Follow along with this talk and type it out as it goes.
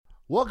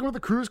Welcome to the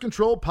Cruise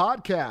Control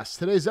Podcast.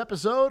 Today's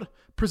episode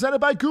presented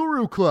by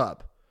Guru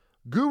Club.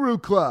 Guru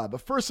Club, a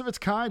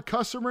first-of-its-kind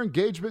customer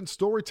engagement and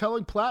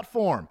storytelling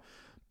platform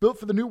built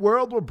for the new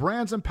world where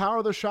brands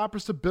empower their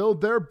shoppers to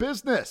build their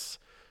business.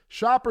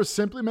 Shoppers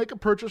simply make a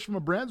purchase from a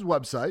brand's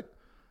website,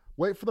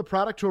 wait for the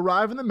product to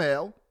arrive in the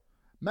mail,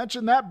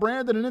 mention that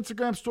brand in an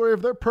Instagram story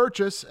of their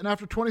purchase, and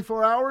after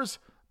 24 hours,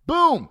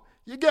 boom,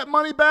 you get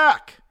money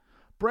back.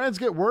 Brands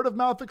get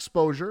word-of-mouth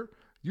exposure,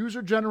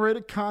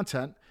 user-generated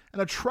content,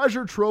 and a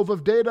treasure trove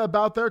of data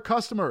about their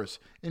customers.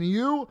 And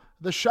you,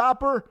 the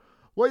shopper,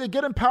 well, you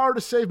get empowered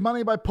to save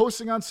money by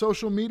posting on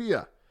social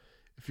media.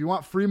 If you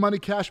want free money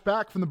cash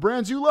back from the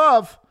brands you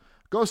love,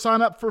 go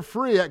sign up for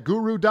free at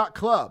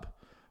guru.club.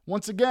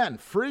 Once again,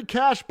 free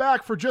cash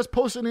back for just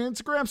posting an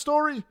Instagram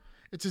story.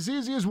 It's as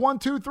easy as 1,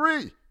 2,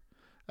 3.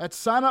 That's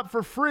sign up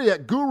for free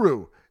at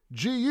guru,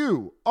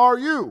 GURU.club.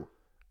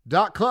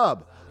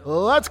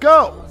 Let's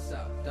go.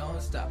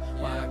 Don't stop.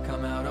 Why I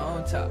come out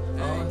on top,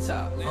 on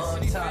top,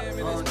 on top,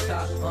 on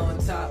top, on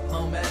top,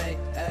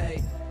 homie.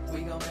 Hey,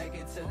 we gon' make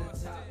it to the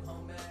top,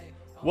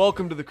 homie.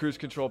 Welcome to the Cruise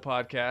Control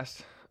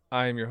Podcast.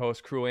 I am your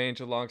host, Crew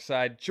Angel,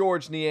 alongside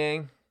George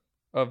Niang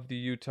of the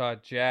Utah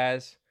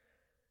Jazz.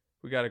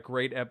 We got a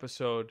great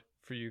episode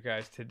for you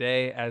guys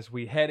today as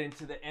we head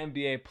into the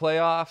NBA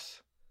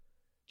playoffs.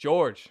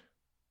 George,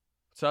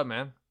 what's up,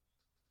 man?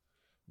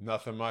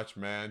 Nothing much,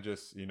 man.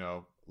 Just,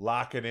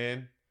 locking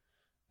in.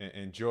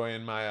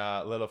 Enjoying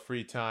my little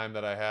free time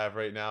that I have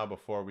right now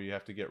before we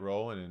have to get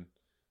rolling and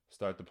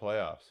start the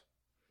playoffs.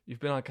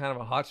 You've been on kind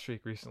of a hot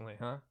streak recently,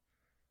 huh?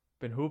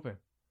 Been hooping.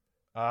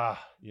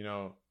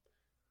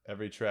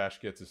 Every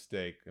trash gets a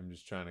steak. I'm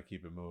just trying to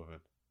keep it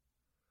moving.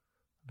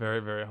 Very,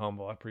 very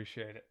humble. I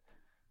appreciate it.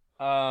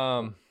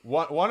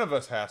 One of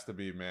us has to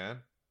be, man.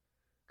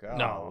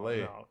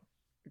 Golly. No.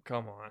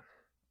 Come on.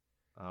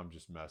 I'm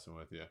just messing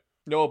with you.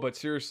 No, but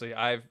seriously,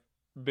 I've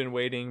been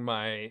waiting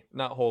my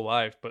not whole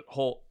life but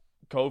whole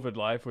COVID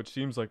life, which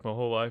seems like my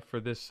whole life, for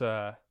this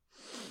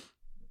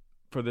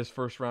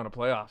first round of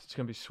playoffs. It's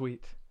gonna be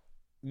sweet.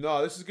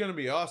 No, this is gonna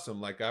be awesome.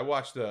 Like, I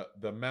watched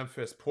the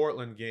Memphis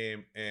Portland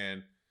game,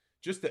 and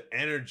just the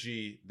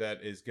energy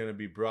that is gonna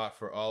be brought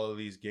for all of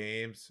these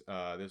games.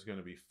 There's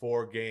gonna be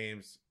 4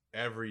 games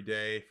every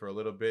day for a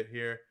little bit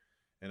here,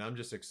 and I'm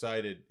just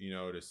excited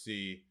to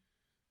see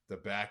the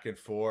back and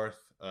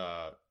forth,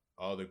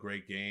 all the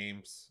great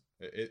games.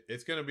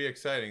 It's going to be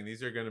exciting.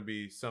 These are going to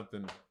be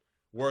something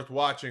worth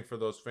watching for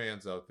those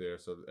fans out there,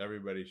 so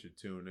everybody should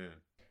tune in.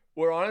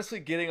 We're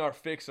honestly getting our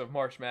fix of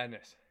March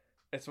Madness.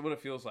 That's what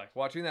it feels like.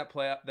 Watching that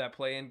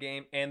play-in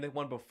game and the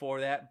one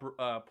before that,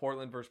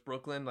 Portland versus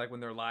Brooklyn, like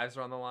when their lives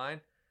are on the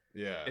line.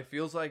 Yeah. It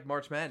feels like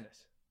March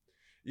Madness.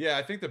 Yeah,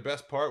 I think the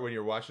best part when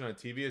you're watching on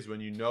TV is when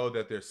you know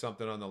that there's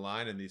something on the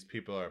line and these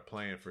people are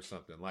playing for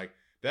something. Like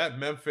that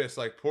Memphis,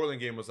 Portland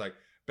game was like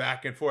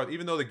back and forth.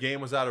 Even though the game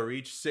was out of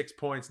reach, 6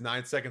 points,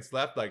 9 seconds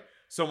left, like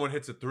someone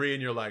hits a 3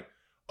 and you're like,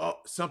 oh,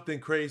 something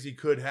crazy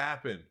could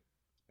happen.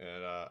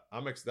 And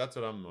that's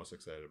what I'm most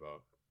excited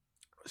about.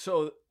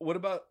 So what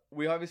about,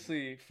 we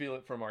obviously feel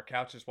it from our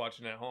couches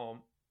watching at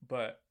home,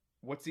 but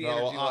what's the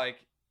energy like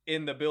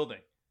in the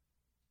building?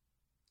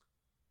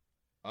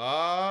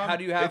 How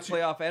do you have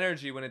playoff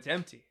energy when it's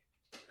empty?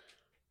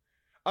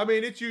 I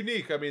mean, it's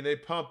unique. I mean, they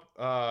pump,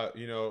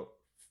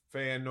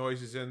 fan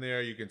noises in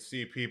there. You can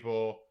see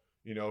people,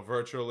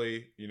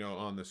 virtually,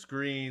 on the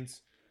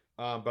screens.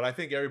 But I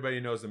think everybody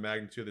knows the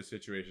magnitude of the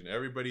situation.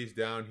 Everybody's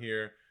down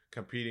here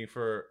competing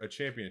for a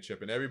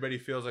championship, and everybody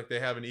feels like they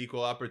have an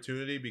equal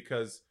opportunity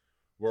because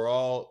we're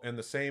all in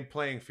the same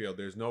playing field.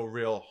 There's no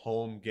real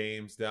home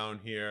games down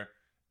here,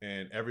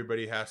 and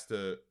everybody has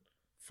to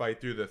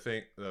fight through the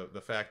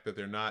fact that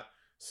they're not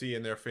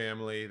seeing their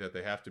family, that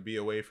they have to be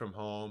away from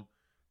home,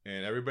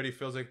 and everybody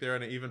feels like they're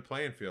on an even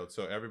playing field.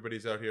 So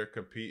everybody's out here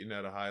competing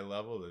at a high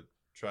level to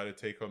try to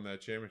take home that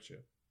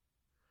championship.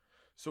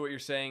 So what you're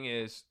saying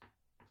is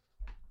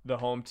the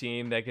home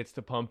team that gets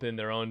to pump in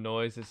their own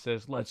noise that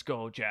says, let's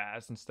go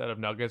Jazz instead of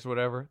Nuggets or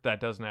whatever,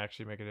 that doesn't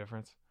actually make a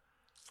difference?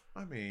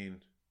 I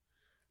mean,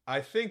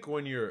 I think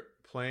when you're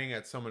playing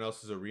at someone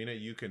else's arena,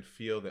 you can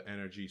feel the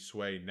energy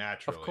sway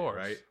naturally, of course,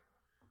 right?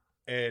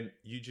 And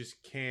you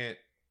just can't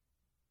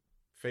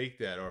fake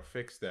that or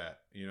fix that.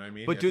 You know what I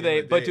mean? But do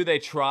they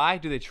try?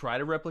 Do they try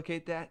to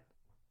replicate that?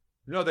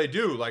 No, they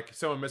do. Like,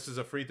 someone misses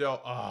a free throw.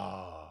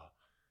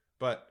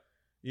 But,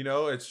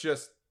 it's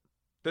just,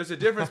 there's a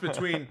difference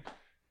between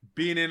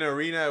being in an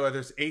arena where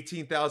there's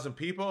 18,000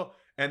 people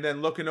and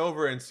then looking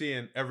over and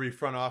seeing every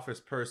front office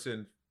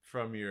person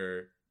from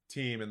your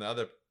team and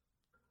the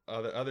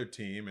other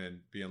team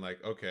and being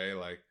like, okay,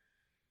 like,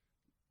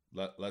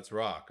 let's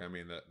rock. I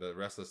mean, the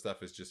rest of the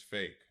stuff is just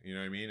fake. You know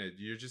what I mean?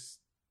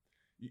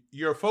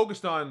 You're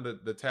focused on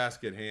the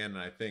task at hand,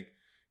 and I think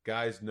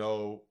guys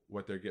know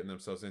what they're getting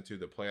themselves into.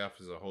 The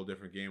playoffs is a whole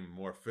different game,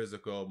 more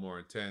physical, more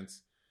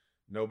intense.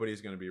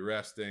 Nobody's going to be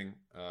resting.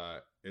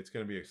 It's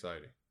going to be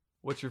exciting.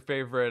 What's your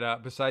favorite,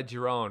 besides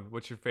your own,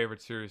 what's your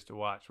favorite series to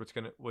watch?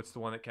 What's the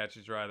one that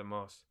catches your eye the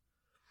most?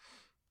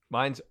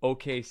 Mine's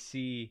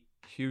OKC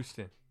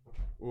Houston.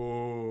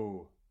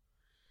 Ooh.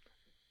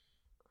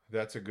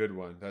 That's a good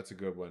one.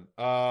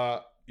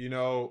 You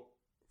know,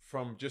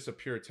 from just a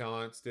pure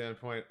talent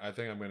standpoint, I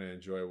think I'm going to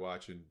enjoy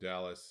watching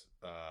Dallas,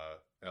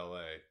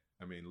 LA.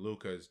 I mean,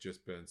 Luka has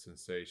just been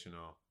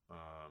sensational.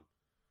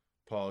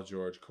 Paul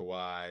George,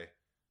 Kawhi,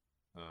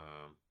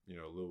 you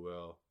know, Lou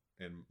Will,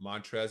 and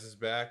Montrez is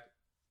back.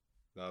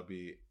 That'll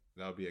be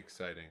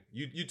exciting.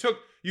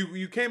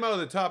 You came out of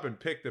the top and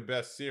picked the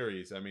best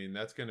series. I mean,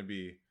 that's gonna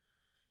be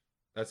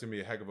a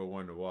heck of a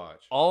one to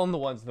watch. All in the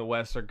ones in the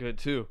West are good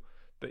too.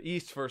 The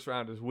East first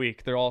round is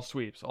weak. They're all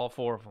sweeps, all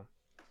 4 of them.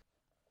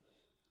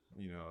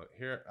 You know,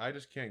 here I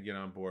just can't get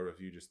on board with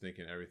you just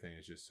thinking everything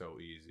is just so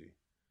easy.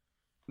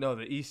 No,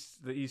 the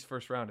East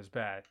first round is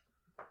bad.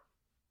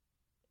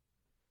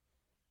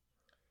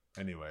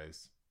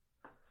 Anyways,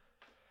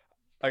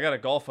 I got a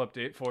golf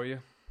update for you.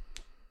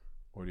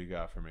 what do you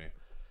got for me?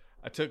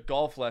 I took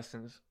golf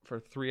lessons for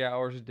 3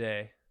 hours a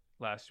day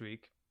last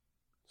week.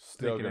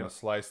 Still Thinking gonna of-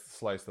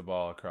 slice the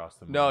ball across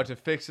the No, moon. to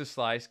fix the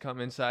slice, come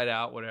inside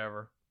out,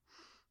 whatever.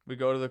 We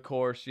go to the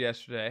course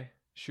yesterday,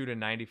 shoot a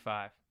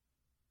 95.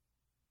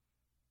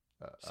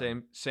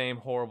 Same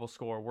horrible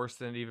score, worse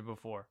than even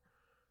before.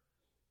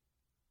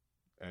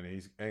 And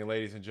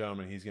ladies and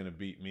gentlemen, he's gonna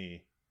beat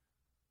me.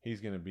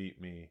 He's gonna beat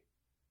me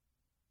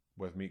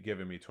with me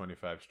giving me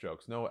 25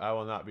 strokes. No, I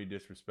will not be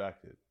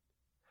disrespected.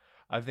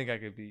 I think I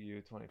could beat you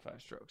at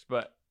 25 strokes,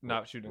 but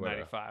not shooting Whatever.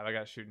 95. I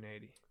got shooting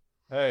 80.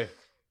 Hey,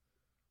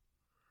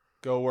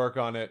 go work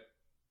on it,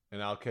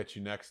 and I'll catch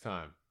you next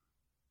time.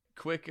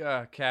 Quick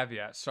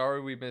caveat.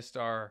 Sorry we missed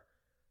our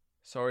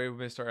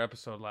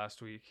episode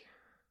last week.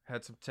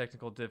 Had some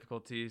technical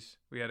difficulties.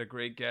 We had a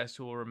great guest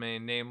who will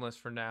remain nameless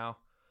for now,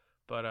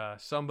 but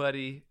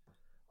somebody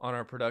on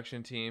our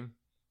production team,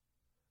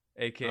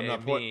 aka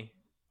me,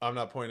 I'm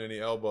not pointing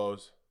any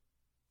elbows.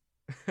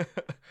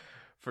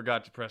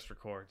 forgot to press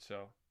record,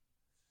 so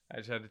I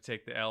just had to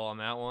take the L on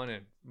that one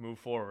and move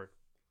forward.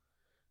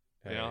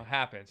 Hey, You know,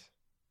 happens.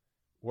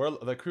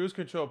 the Cruise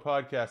Control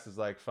podcast is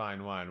like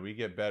fine wine. We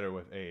get better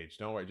with age.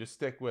 Don't worry. Just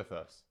stick with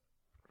us.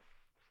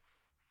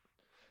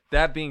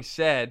 That being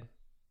said,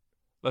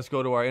 let's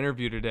go to our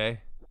interview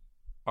today.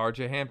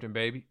 RJ Hampton,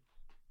 baby.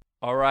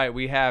 All right,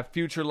 we have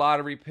future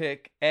lottery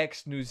pick,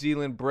 ex-New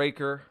Zealand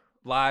breaker,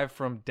 live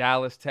from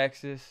Dallas,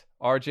 Texas.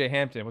 RJ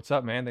Hampton, what's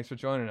up, man? Thanks for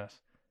joining us.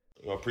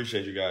 Well,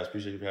 appreciate you guys.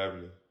 Appreciate you for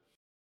having me.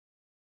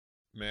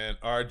 Man,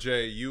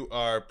 RJ, you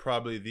are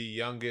probably the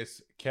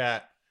youngest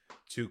cat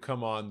to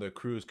come on the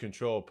Cruise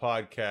Control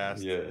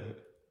podcast.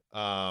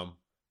 Yeah.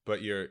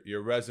 But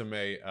your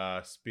resume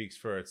speaks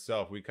for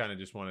itself. We kind of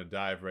just want to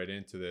dive right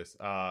into this.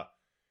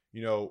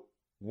 You know,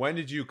 when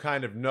did you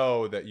kind of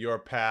know that your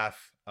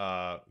path,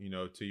 you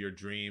know, to your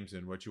dreams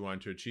and what you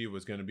wanted to achieve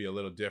was going to be a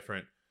little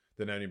different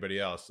than anybody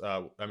else?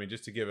 I mean,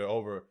 just to give an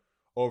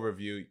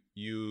overview,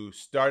 you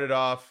started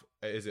off,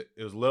 it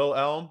was Little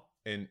Elm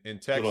in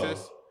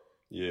Texas.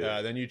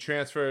 Yeah. Then you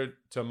transferred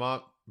to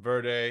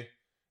Montverde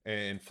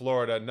in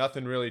Florida.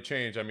 Nothing really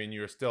changed. I mean,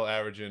 you were still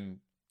averaging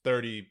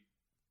 30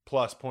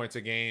 plus points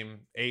a game,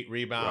 8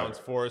 rebounds,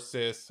 Right. 4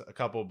 assists, a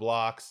couple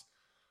blocks.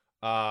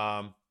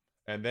 And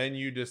then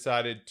you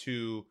decided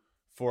to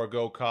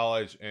forego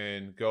college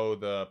and go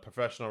the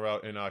professional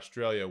route in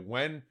Australia.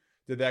 When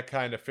did that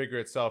kind of figure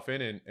itself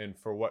in, and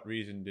for what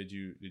reason did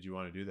you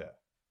want to do that?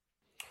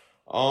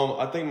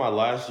 I think my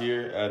last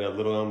year at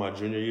Little Elm, my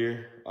junior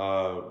year,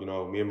 you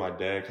know, me and my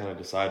dad kind of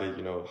decided,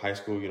 you know, high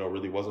school, you know,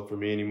 really wasn't for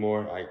me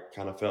anymore. I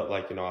kind of felt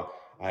like, you know,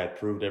 I had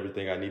proved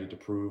everything I needed to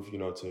prove, you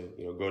know, to,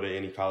 you know, go to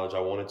any college I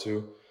wanted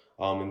to.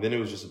 And then it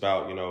was just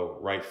about, you know,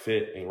 right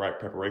fit and right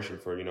preparation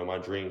for, you know, my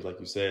dreams, like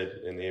you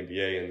said, in the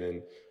NBA. And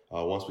then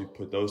once we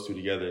put those two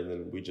together,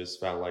 then we just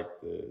found like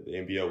the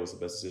NBL was the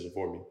best decision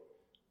for me.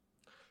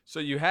 So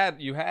you had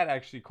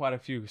actually quite a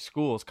few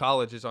schools,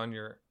 colleges on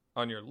your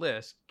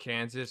list,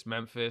 Kansas,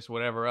 Memphis,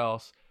 whatever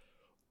else.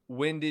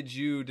 When did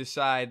you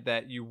decide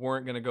that you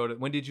weren't going to go to,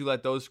 when did you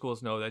let those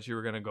schools know that you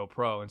were going to go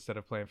pro instead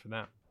of playing for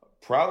them?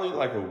 Probably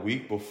like a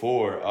week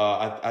before.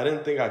 I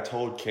didn't think I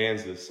told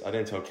Kansas. I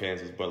didn't tell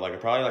Kansas, but like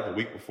probably like a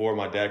week before,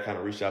 my dad kind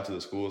of reached out to the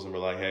schools and were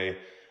like, hey,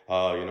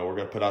 you know, we're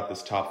going to put out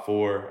this top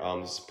 4.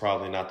 This is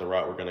probably not the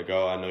route we're going to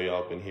go. I know y'all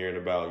have been hearing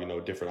about, you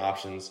know, different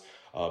options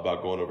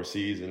about going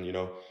overseas. And, you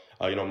know,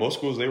 most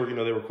schools, they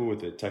were cool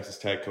with it. Texas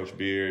Tech, Coach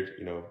Beard,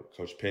 you know,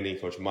 Coach Penny,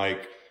 Coach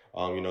Mike,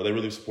 you know, they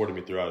really supported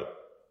me throughout it.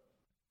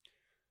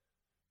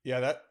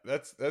 Yeah,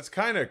 that's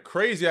kind of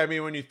crazy. I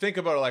mean, when you think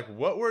about it, like,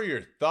 what were your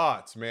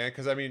thoughts, man?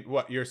 Because, I mean,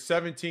 you're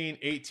 17,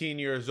 18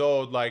 years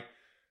old. Like,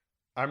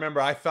 I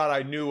remember I thought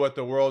I knew what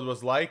the world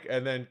was like,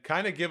 and then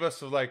kind of give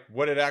us, like,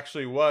 what it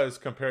actually was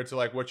compared to,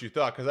 like, what you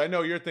thought. Because I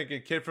know you're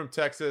thinking, kid from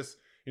Texas,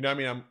 you know what I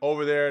mean? I'm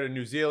over there to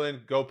New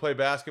Zealand, go play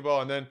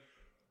basketball. And then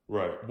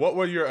Right. what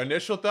were your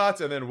initial thoughts?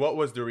 And then what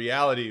was the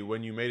reality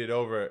when you made it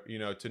over, you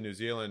know, to New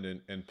Zealand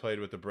and played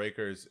with the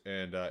Breakers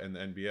and in the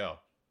NBL?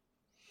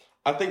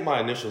 I think my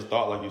initial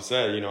thought, like you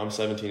said, you know, I'm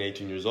 17,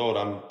 18 years old.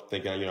 I'm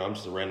thinking, you know, I'm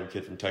just a random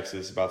kid from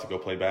Texas about to go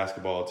play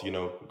basketball to, you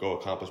know, go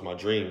accomplish my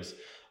dreams.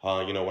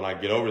 You know, when I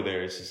get over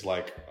there, it's just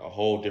like a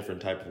whole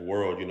different type of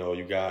world. You know,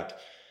 you got,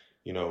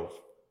 you know,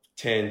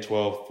 10,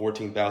 12,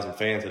 14,000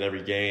 fans at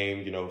every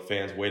game, you know,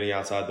 fans waiting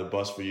outside the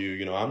bus for you.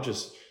 You know, I'm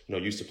just, you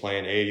know, used to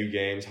playing AAU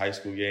games, high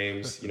school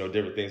games, you know,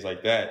 different things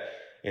like that.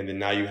 And then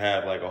now you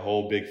have like a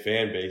whole big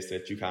fan base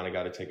that you kind of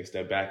got to take a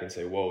step back and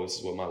say, whoa, this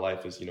is what my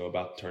life is, you know,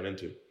 about to turn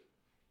into.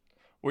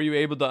 Were you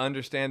able to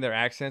understand their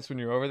accents when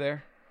you were over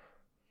there?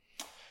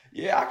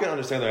 Yeah, I can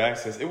understand their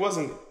accents. It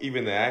wasn't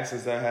even the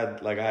accents that I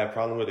had a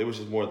problem with. It was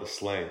just more the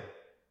slang.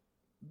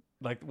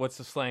 Like, what's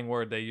the slang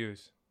word they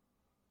use?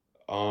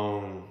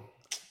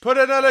 Put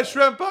another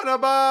shrimp on a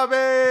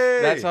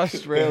barbie. That's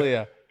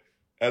Australia.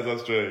 That's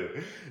Australia.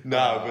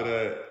 Nah,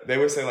 but they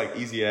would say like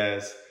easy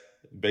ass.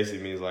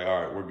 Basically means like,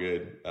 all right, we're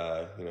good.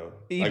 You know,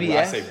 like when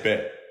I say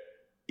bet,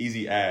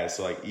 easy ass.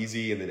 So like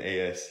easy and then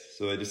AS.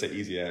 So they just say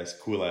easy ass,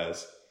 cool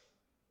ass.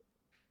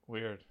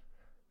 Weird.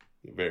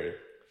 Very,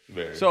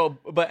 very. So,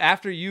 but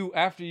after you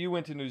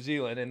went to New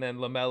Zealand and then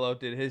LaMelo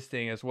did his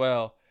thing as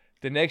well,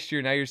 the next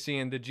year now you're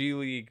seeing the G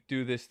League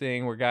do this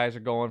thing where guys are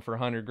going for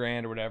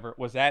 $100,000 or whatever.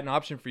 Was that an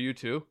option for you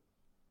too?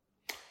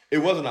 It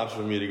was an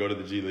option for me to go to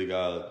the G League,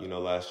 you know,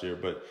 last year.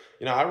 But,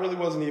 you know, I really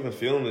wasn't even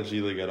feeling the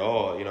G League at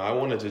all. You know, I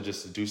wanted to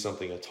just do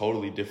something, a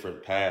totally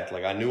different path.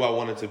 Like, I knew I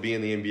wanted to be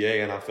in the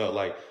NBA, and I felt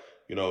like,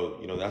 you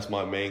know, that's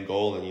my main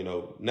goal. And, you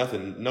know,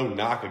 no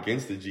knock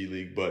against the G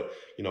League. But,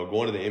 you know,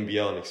 going to the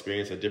NBL and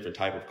experience a different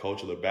type of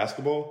culture of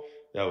basketball,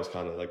 that was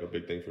kind of like a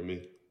big thing for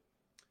me.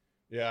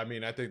 Yeah, I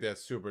mean, I think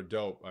that's super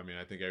dope. I mean,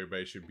 I think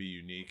everybody should be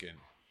unique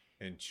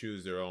and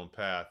choose their own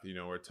path. You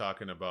know, we're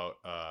talking about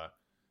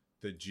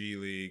the G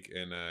League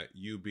and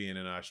you being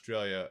in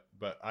Australia,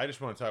 but I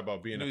just want to talk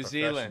about being New a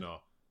Zealand.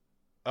 professional.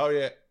 Oh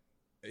yeah.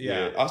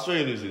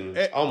 Australia, New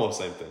Zealand, almost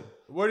same thing.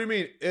 What do you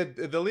mean?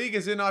 The league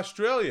is in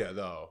Australia,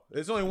 though.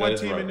 There's only one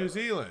team in New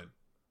Zealand.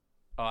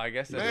 Oh, I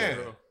guess that's Man,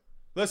 true.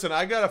 listen,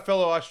 I got a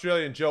fellow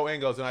Australian, Joe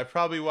Ingles, and I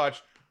probably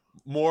watch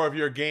more of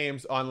your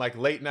games on like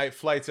late night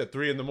flights at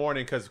 3 a.m.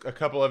 because a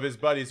couple of his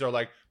buddies are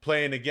like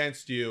playing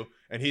against you,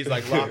 and he's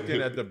like locked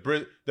in at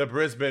the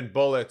Brisbane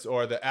Bullets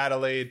or the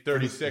Adelaide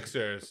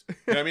 36ers. You know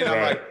what I mean?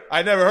 I'm like,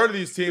 I never heard of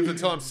these teams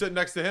until I'm sitting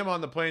next to him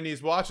on the plane. And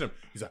he's watching them.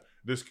 He's like,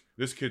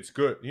 this kid's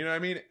good. You know what I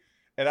mean?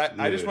 And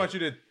I just want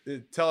you to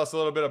tell us a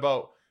little bit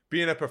about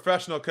being a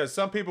professional, because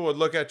some people would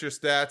look at your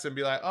stats and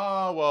be like,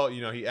 oh, well,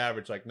 you know, he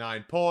averaged like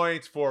 9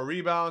 points, 4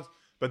 rebounds.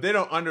 But they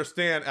don't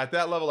understand at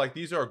that level, like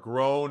these are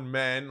grown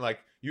men. Like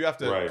you have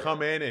to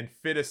come in and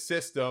fit a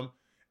system.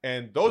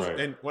 And those,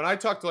 and when I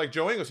talk to like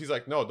Joe Ingles, he's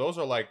like, no, those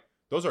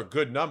are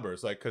good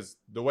numbers. Like, cause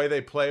the way they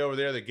play over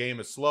there, the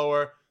game is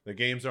slower. The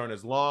games aren't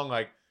as long.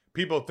 Like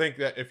people think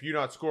that if you're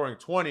not scoring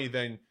 20,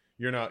 then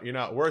you're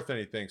not worth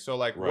anything. So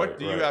like, what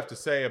do you have to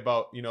say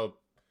about, you know,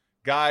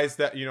 guys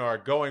that, you know, are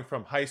going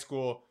from high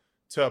school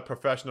to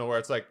professional, where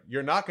it's like,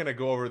 you're not going to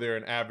go over there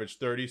and average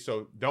 30.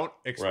 So don't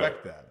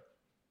expect that.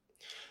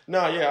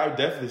 No, yeah, I would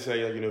definitely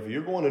say, like, you know, if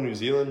you're going to New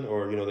Zealand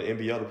or, you know, the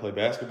NBL to play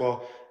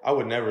basketball, I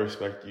would never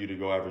expect you to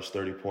go average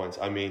 30 points.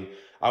 I mean,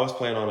 I was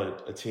playing on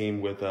a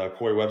team with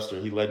Corey Webster.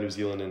 He led New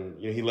Zealand and,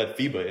 you know, he led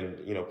FIBA in,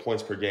 you know,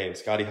 points per game.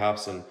 Scotty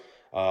Hobson,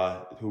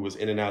 who was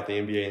in and out the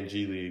NBA and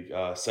G League,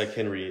 Sek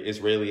Henry,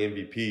 Israeli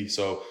MVP.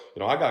 So,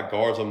 you know, I got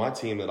guards on my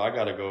team that I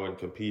got to go and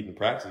compete and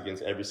practice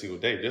against every single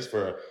day just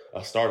for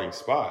a starting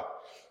spot.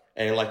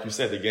 And like you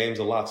said, the game's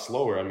a lot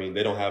slower. I mean,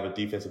 they don't have a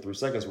defensive 3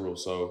 seconds rule.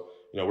 So,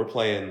 you know, we're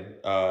playing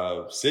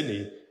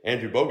Sydney.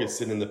 Andrew Bogut's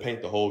sitting in the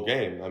paint the whole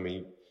game. I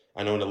mean,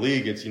 I know in the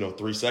league it's, you know,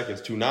 3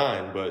 seconds,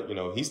 2-9, but, you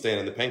know, he's staying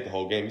in the paint the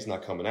whole game. He's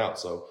not coming out.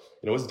 So,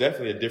 you know, it's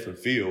definitely a different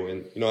feel.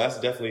 And, you know, that's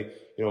definitely,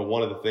 you know,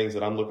 one of the things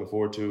that I'm looking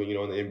forward to. You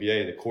know, in the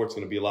NBA, the court's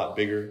going to be a lot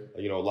bigger,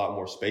 you know, a lot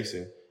more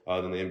spacing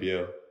than the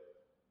NBL.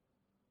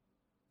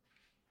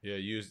 Yeah,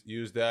 use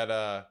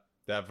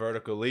that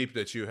vertical leap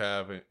that you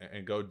have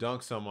and go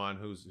dunk someone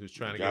who's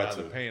trying to get out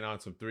of the paint on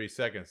some 3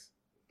 seconds.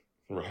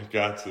 Right,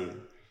 got to.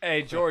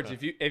 Hey George,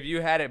 if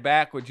you had it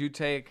back, would you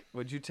take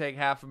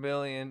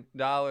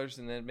 $500,000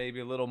 and then maybe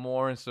a little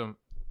more in some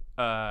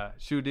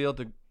shoe deal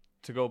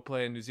to go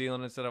play in New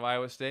Zealand instead of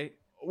Iowa State?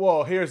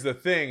 Well, here's the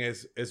thing: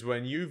 is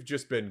when you've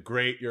just been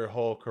great your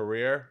whole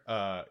career,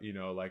 you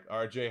know, like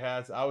RJ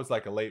has. I was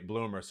like a late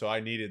bloomer, so I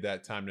needed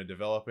that time to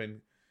develop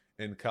in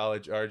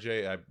college.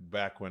 RJ,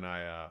 back when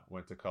I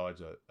went to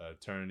college a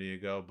eternity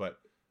ago, but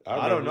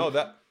I don't know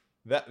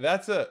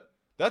that's a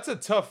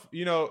tough,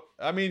 you know.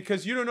 I mean,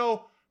 because you don't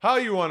know how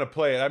you want to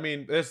play it. I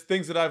mean, there's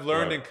things that I've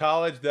learned in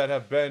college that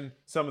have been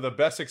some of the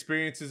best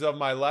experiences of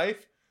my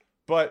life,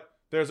 but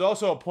there's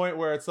also a point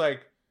where it's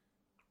like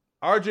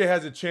RJ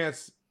has a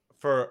chance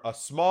for a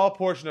small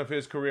portion of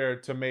his career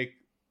to make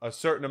a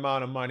certain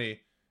amount of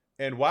money,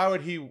 and why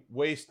would he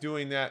waste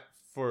doing that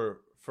for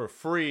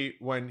free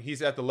when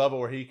he's at the level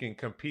where he can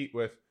compete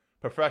with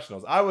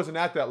professionals? I wasn't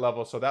at that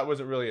level, so that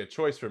wasn't really a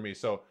choice for me.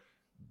 So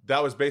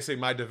that was basically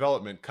my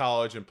development,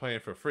 college and playing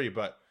for free.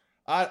 But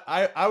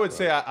I would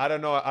say I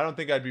don't know. I don't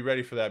think I'd be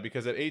ready for that,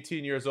 because at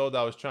 18 years old,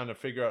 I was trying to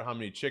figure out how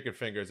many chicken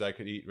fingers I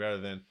could eat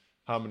rather than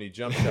how many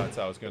jump shots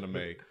I was going to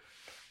make.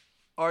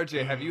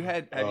 RJ, have you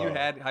had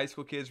high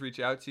school kids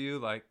reach out to you,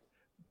 like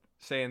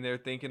saying they're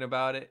thinking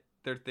about it?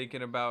 They're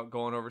thinking about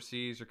going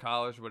overseas or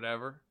college or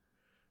whatever?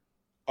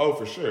 Oh,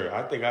 for sure.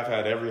 I think I've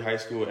had every high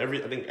school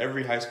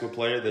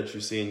player that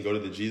you've seen go to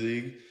the G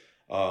League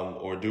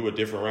or do a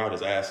different route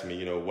has asked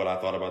me, what I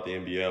thought about the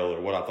NBL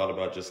or what I thought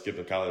about just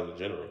skipping college in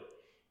general.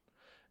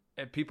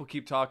 And people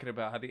keep talking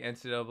about how the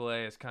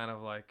NCAA is kind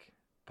of like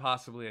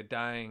possibly a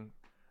dying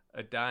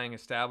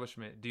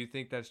establishment. Do you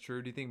think that's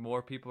true? Do you think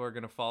more people are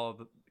going to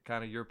follow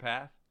kind of your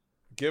path?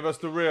 Give us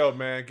the real,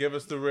 man. Give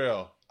us the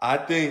real. I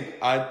think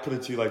I'd put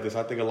it to you like this.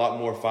 I think a lot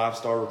more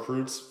 5-star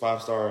recruits,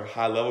 5-star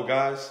high-level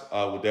guys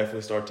will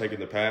definitely start taking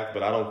the path.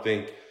 But I don't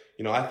think,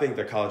 I think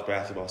that college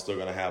basketball is still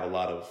going to have a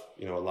lot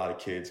of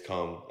kids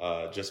come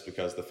just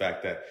because the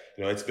fact that,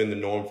 it's been the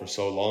norm for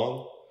so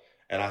long.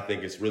 And I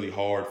think it's really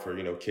hard for,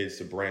 kids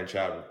to branch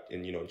out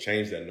and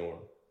change that norm.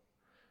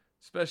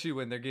 Especially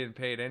when they're getting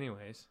paid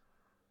anyways.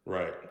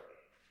 Right.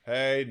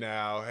 Hey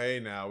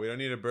now. We don't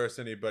need to burst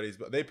anybody's,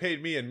 but they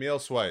paid me in meal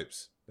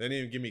swipes. They didn't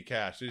even give me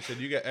cash. They said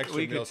you get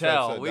extra meal swipes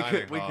at the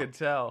dining hall. We could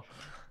tell.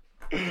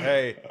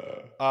 Hey,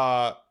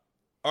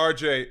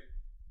 RJ,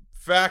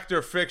 fact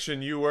or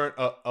fiction, you weren't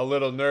a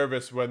little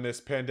nervous when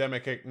this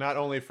pandemic hit, not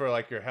only for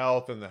like your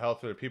health and the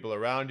health of the people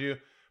around you,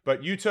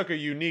 but you took a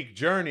unique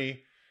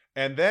journey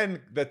and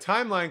then the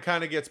timeline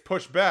kind of gets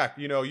pushed back.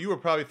 You were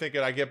probably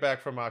thinking, I get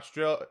back from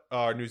Australia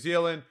or New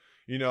Zealand,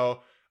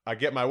 I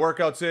get my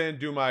workouts in,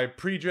 do my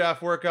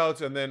pre-draft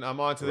workouts, and then I'm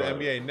on to the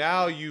NBA.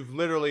 Now you've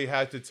literally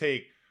had to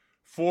take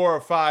 4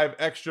 or 5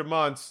 extra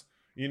months,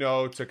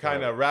 to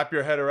kind of wrap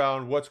your head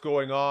around what's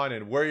going on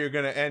and where you're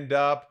going to end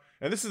up.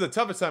 And this is the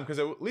toughest time because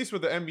at least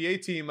with the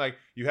NBA team, like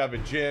you have a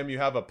gym, you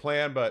have a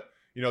plan, but,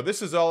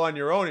 this is all on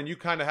your own and you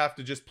kind of have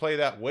to just play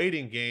that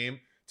waiting game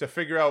to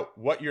figure out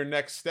what your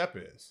next step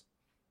is.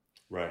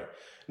 Right.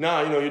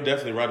 Now, you're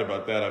definitely right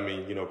about that. I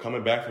mean,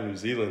 coming back from New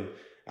Zealand,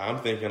 I'm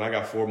thinking I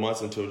got 4 months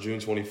until June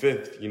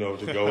 25th,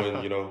 to go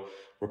and,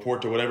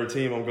 report to whatever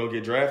team I'm going to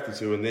get drafted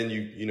to. And then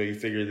you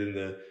figure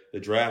then the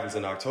draft is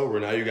in October.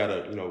 Now you got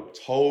to,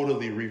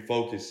 totally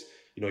refocus,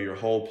 your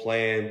whole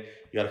plan.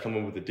 You got to come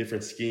up with a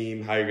different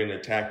scheme, how you're going to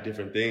attack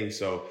different things.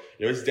 So,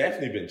 it's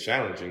definitely been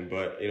challenging,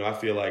 but, I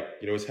feel like,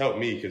 it's helped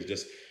me because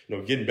just,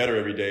 getting better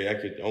every day,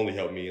 that could only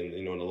help me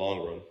in the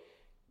long run.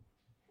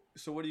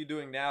 So what are you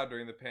doing now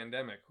during the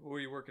pandemic? Who are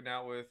you working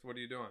out with? What are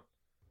you doing?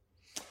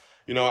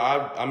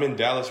 I'm in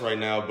Dallas right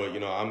now, but,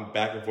 I'm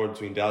back and forth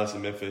between Dallas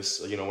and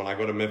Memphis. When I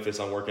go to Memphis,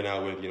 I'm working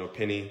out with,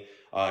 Penny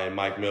and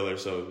Mike Miller.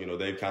 So,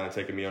 they've kind of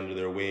taken me under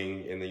their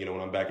wing. And then,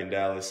 when I'm back in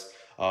Dallas,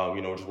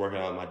 just working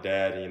out with my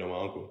dad and, my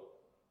uncle.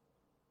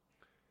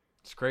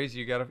 It's crazy.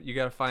 You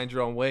gotta find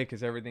your own way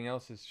because everything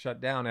else is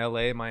shut down.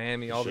 LA,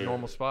 Miami, all the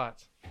normal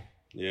spots.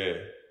 Yeah.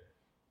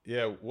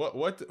 Yeah.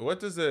 What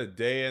does a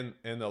day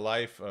in the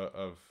life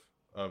of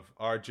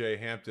RJ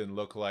Hampton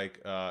look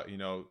like,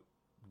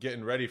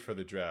 getting ready for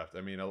the draft?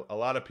 I mean, a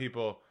lot of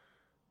people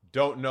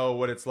don't know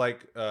what it's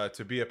like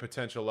to be a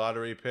potential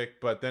lottery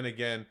pick, but then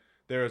again,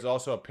 there is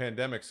also a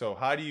pandemic. So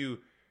how do you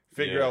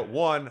figure out,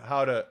 one,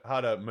 how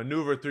to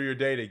maneuver through your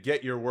day to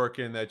get your work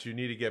in that you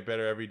need to get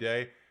better every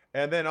day?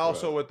 And then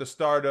also with the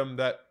stardom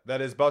that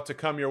is about to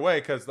come your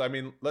way, because, I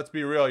mean, let's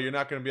be real, you're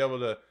not going to be able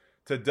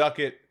to duck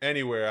it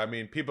anywhere. I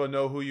mean, people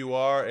know who you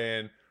are,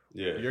 and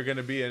you're going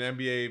to be an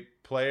NBA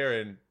player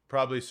and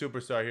probably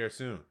superstar here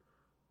soon.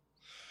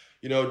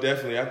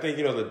 Definitely. I think,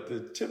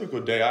 the typical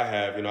day I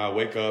have, I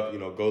wake up,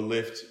 go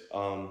lift.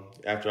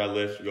 After I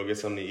lift, go get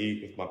something to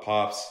eat with my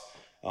pops.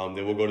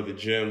 Then we'll go to the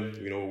gym,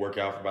 we'll work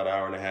out for about an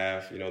hour and a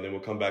half. Then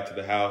we'll come back to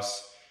the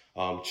house.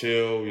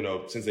 Chill,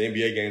 since the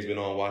NBA game's been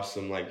on, watch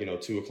some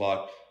 2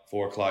 o'clock,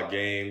 4 o'clock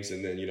games.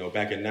 And then,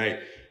 back at night,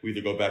 we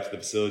either go back to the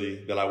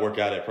facility that I work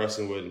out at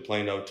Prestonwood and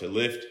Plano to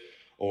lift,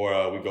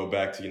 or we go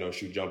back to,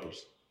 shoot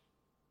jumpers.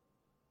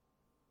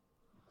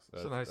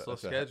 It's a nice little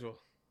schedule.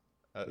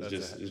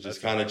 It's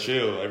just kind of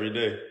chill every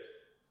day.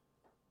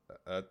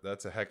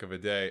 That's a heck of a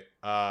day.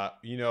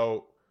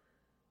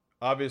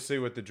 Obviously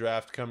with the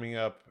draft coming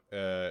up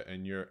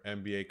and your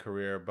NBA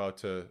career about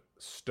to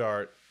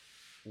start,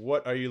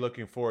 what are you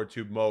looking forward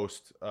to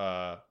most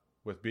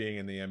with being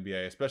in the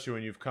NBA, especially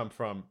when you've come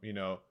from,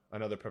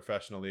 another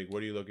professional league?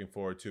 What are you looking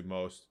forward to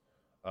most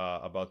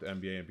about the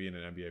NBA and being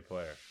an NBA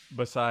player?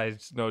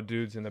 Besides no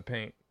dudes in the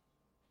paint.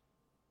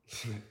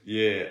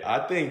 Yeah, I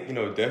think,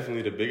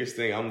 definitely the biggest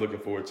thing I'm looking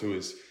forward to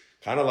is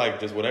kind of like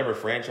just whatever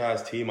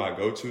franchise team I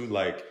go to,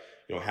 like,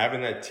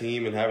 having that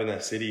team and having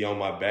that city on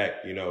my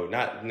back,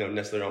 not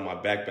necessarily on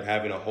my back, but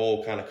having a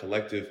whole kind of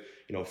collective,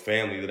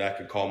 family that I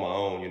could call my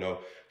own,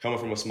 coming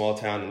from a small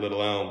town in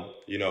Little Elm,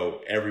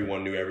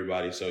 everyone knew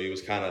everybody. So it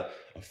was kind of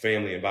a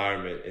family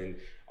environment. And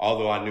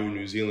although I knew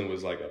New Zealand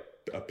was like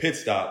a pit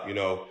stop,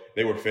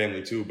 they were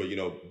family too. But,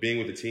 being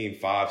with the team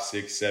 5,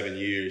 6, 7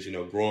 years,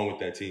 growing with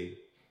that team.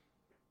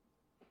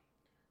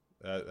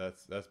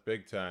 That's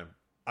big time.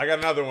 I got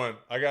another one.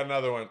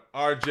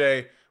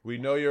 RJ, we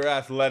know you're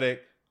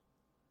athletic.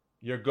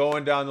 You're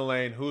going down the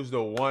lane. Who's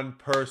the one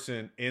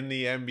person in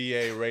the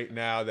NBA right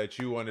now that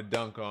you want to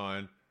dunk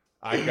on?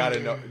 I got to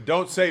know.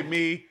 Don't say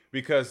me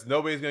because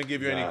nobody's going to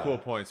give you any cool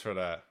points for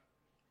that.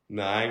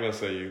 Nah, I ain't going to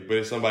say you, but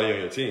it's somebody on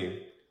your team.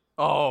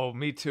 Oh,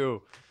 me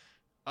too.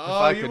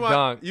 Oh, I could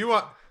dunk. you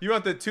want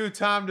the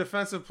 2-time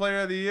Defensive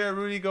Player of the Year,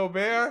 Rudy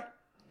Gobert?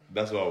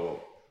 That's what I want.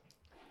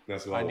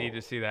 That's what I I want. need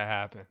to see that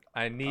happen.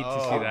 I need to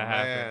Oh, see that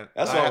happen. man.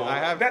 That's what I want. I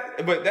have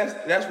That, but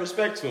that's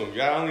respect to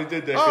him. I only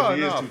did that Oh, because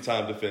he no. is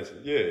 2-time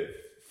defensive. Yeah.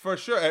 for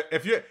sure.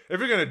 If you're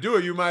gonna do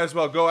it, you might as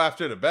well go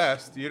after the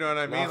best. You know what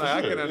I mean? for Like,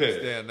 I sure, can yeah.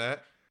 understand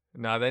that.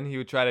 Now then he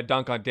would try to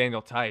dunk on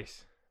Daniel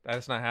Tice.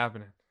 That's not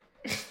happening.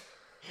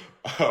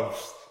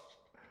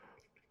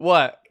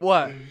 What?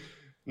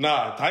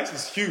 Nah,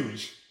 Tyson's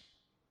huge.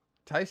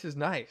 Tice is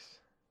nice.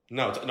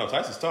 No,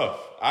 Tyson's tough.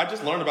 I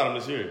just learned about him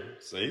this year,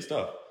 so he's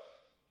tough.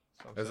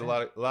 There's a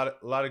lot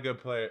of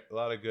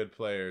good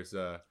players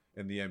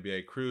in the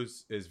NBA.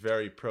 Cruz is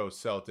very pro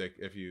Celtic.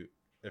 If you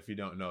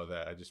don't know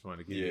that, I just wanted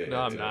to give you.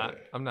 No, I'm not.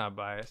 I'm not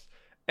biased.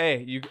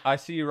 Hey, I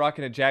see you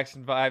rocking a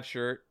Jackson 5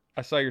 shirt.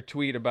 I saw your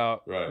tweet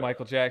about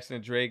Michael Jackson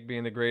and Drake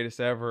being the greatest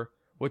ever.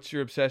 What's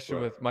your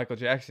obsession with Michael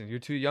Jackson? You're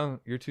too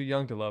young. You're too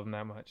young to love him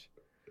that much.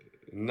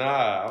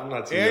 Nah, I'm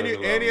not too young to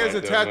love And he has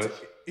Mike a that tattoo.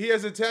 much. He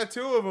has a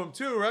tattoo of him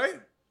too, right?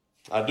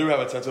 I do have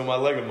a tattoo on my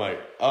leg of Mike.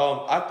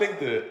 I think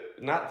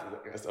not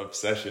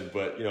obsession,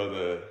 but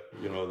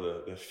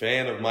the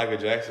fan of Michael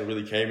Jackson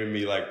really came in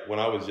me. Like when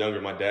I was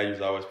younger, my dad used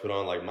to always put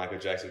on like Michael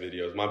Jackson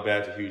videos. My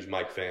dad's a huge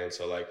Mike fan,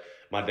 so like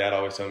my dad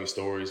always tell me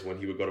stories when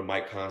he would go to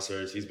Mike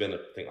concerts. He's been to,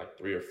 I think, like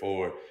 3 or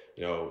 4,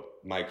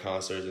 Mike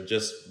concerts, and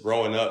just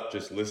growing up,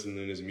 just listening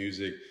to his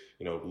music,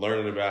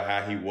 learning about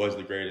how he was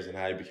the greatest and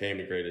how he became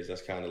the greatest.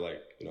 That's kind of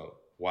like,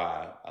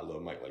 why I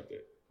love Mike like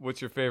that.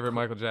 What's your favorite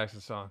Michael Jackson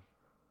song?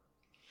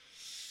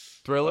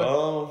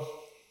 Thriller?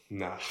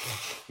 Nah,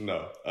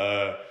 no.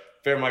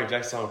 Favorite Michael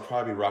Jackson song would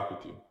probably be Rock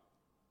With You.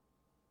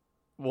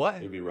 What?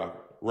 It'd be Rock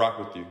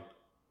With You.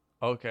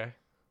 Okay.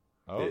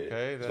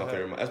 Okay, Yeah,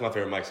 that's my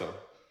favorite Mike song.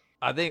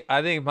 I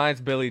think mine's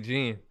Billie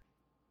Jean.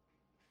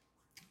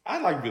 I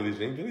like Billie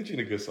Jean. Billie Jean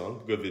a good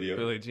song, good video.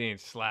 Billie Jean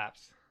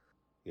slaps.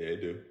 Yeah,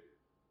 it do.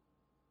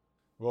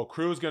 Well,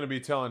 Crew's going to be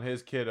telling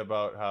his kid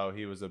about how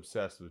he was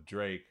obsessed with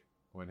Drake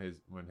when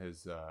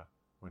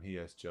he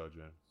has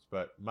children.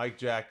 But Mike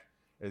Jack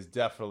is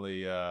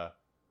definitely a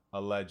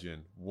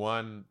legend.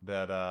 One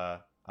that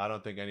I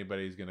don't think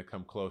anybody's going to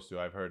come close to.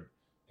 I've heard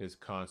his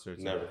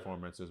concerts and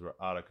performances were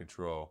out of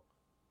control.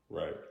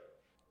 Right.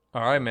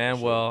 All right, man.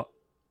 Sure. Well,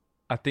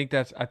 I think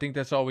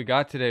that's all we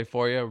got today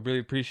for you. I really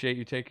appreciate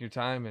you taking your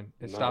time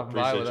and stopping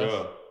by with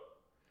us.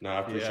 I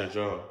appreciate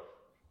y'all.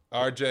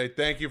 RJ,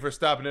 thank you for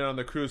stopping in on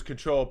the Cruise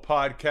Control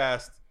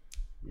podcast.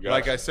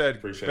 Like I said,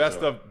 Appreciate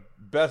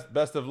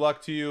best of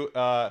luck to you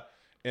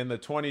in the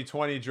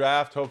 2020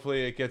 draft.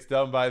 Hopefully it gets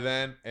done by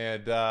then,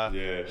 and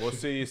we'll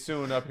see you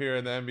soon up here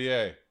in the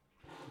NBA.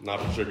 Nah,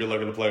 for sure. Good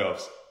luck in the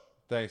playoffs.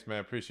 Thanks,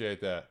 man.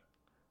 Appreciate that.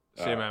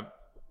 See you, man.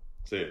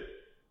 See you.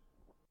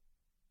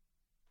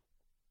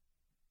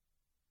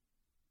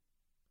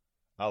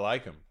 I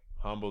like him.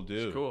 Humble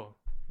dude. It's cool.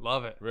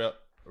 Love it.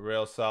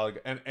 Real solid.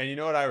 And you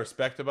know what I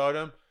respect about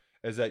him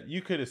is that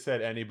you could have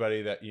said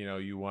anybody that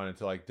you wanted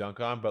to like dunk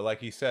on, but like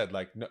he said,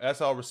 like no,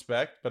 that's all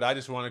respect. But I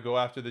just want to go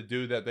after the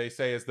dude that they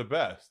say is the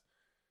best.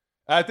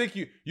 I think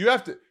you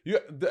have to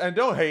and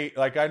don't hate.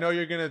 Like I know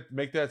you're gonna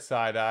make that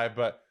side eye,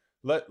 but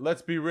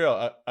let's be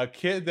real. A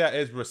kid that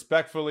is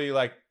respectfully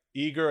like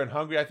eager and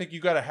hungry, I think you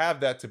got to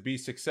have that to be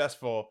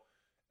successful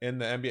in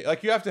the NBA.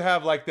 Like you have to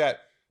have like that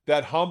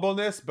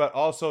humbleness, but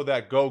also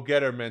that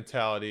go-getter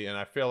mentality. And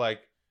I feel like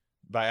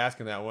by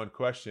asking that one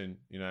question,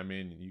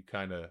 you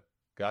kind of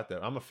got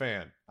that. I'm a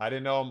fan. I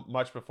didn't know him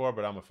much before,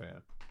 but I'm a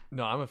fan.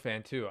 No, I'm a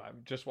fan too.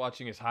 I'm just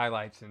watching his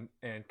highlights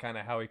and kind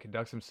of how he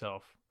conducts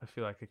himself. I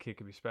feel like the kid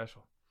could be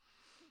special.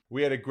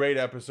 We had a great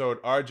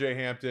episode. RJ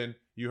Hampton,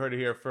 you heard it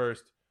here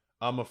first.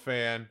 I'm a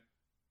fan.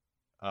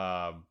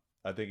 I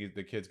think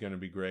the kid's going to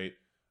be great.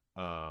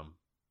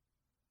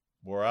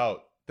 We're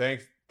out.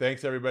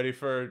 Thanks everybody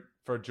for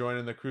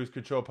joining the Cruise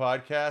Control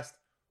podcast.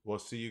 We'll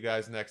see you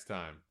guys next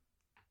time.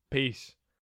 Peace.